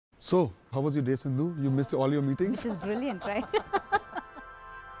So, how was your day, Sindhu? You missed all your meetings? Which is brilliant, right?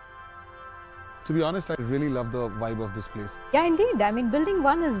 To be honest, I really love the vibe of this place. Yeah, indeed. I mean, Building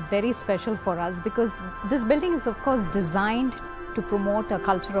 1 is very special for us because this building is, of course, designed to promote a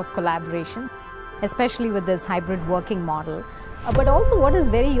culture of collaboration, especially with this hybrid working model. But also what is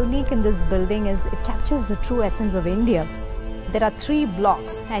very unique in this building is it captures the true essence of India. There are 3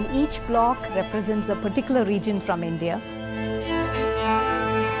 blocks and each block represents a particular region from India.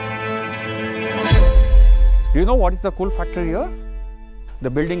 Do you know what is the cool factor here? The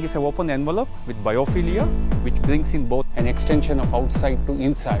building is an open envelope with biophilia, which brings in both an extension of outside to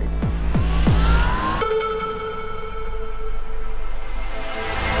inside.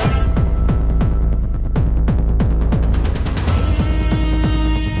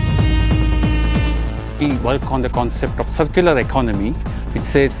 We work on the concept of circular economy, which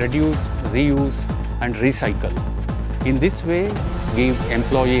says reduce, reuse and recycle. In this way, give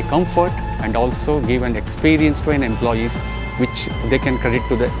employee comfort and also give an experience to an employees which they can credit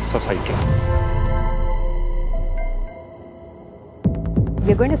to the society.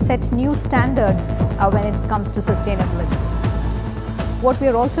 We're going to set new standards when it comes to sustainability. What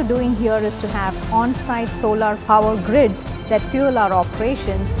we're also doing here is to have on-site solar power grids that fuel our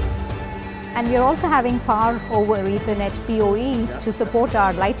operations. And we're also having power over Ethernet PoE to support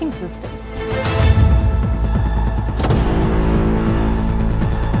our lighting systems.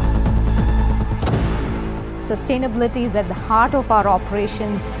 Sustainability is at the heart of our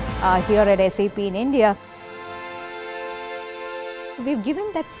operations here at SAP in India. We've given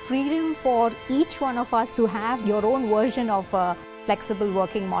that freedom for each one of us to have your own version of a flexible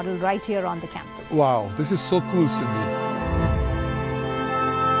working model right here on the campus. Wow, this is so cool, Sindhu.